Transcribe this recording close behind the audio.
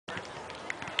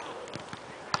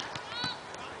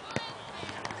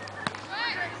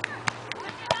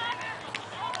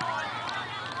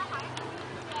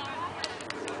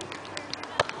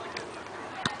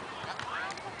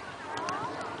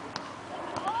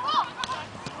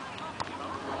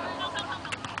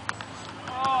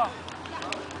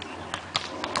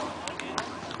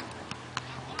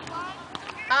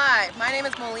Hi, my name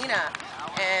is Molina,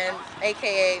 and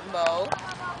aka Mo.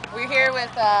 We're here with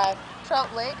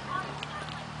Trout Lake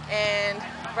and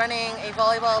running a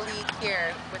volleyball league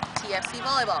here with TFC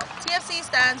Volleyball. TFC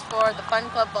stands for the Fun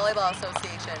Club Volleyball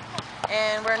Association,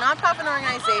 and we're a nonprofit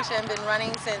organization, been running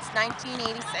since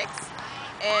 1986,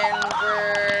 and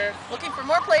we're looking for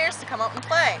more players to come out and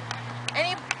play.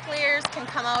 Any players can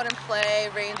come out and play,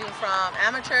 ranging from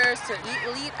amateurs to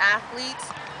elite athletes.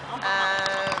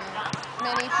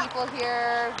 Many people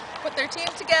here put their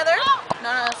teams together,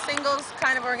 not a singles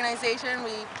kind of organization.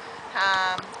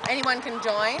 Anyone can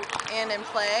join in and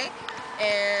play,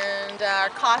 and our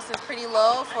cost is pretty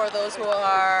low for those who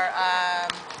are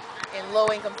in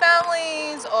low-income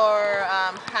families or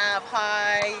have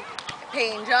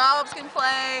high-paying jobs can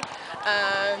play.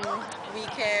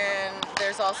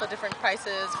 There's also different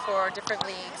prices for different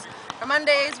leagues. For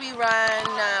Mondays we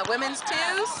run women's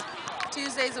twos.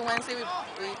 Tuesdays and Wednesdays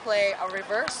we play a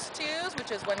reverse twos,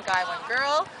 which is one guy, one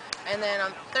girl. And then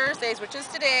on Thursdays, which is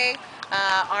today,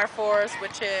 R4s,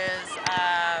 which is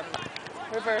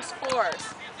reverse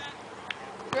fours.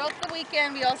 Throughout the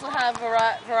weekend, we also have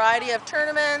a variety of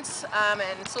tournaments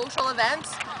and social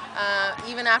events.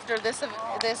 Even after this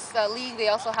league, they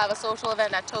also have a social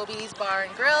event at Toby's Bar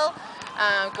and Grill.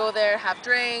 Go there, have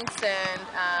drinks, and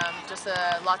just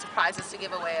lots of prizes to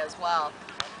give away as well.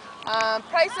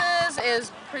 Prices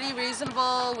is pretty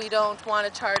reasonable. We don't want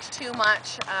to charge too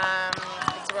much.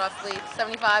 It's roughly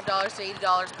 $75 to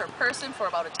 $80 per person for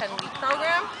about a 10-week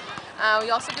program. We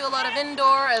also do a lot of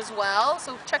indoor as well,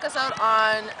 so check us out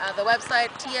on the website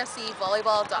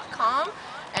tfcvolleyball.com,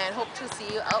 and hope to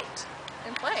see you out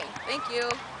and playing. Thank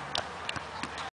you.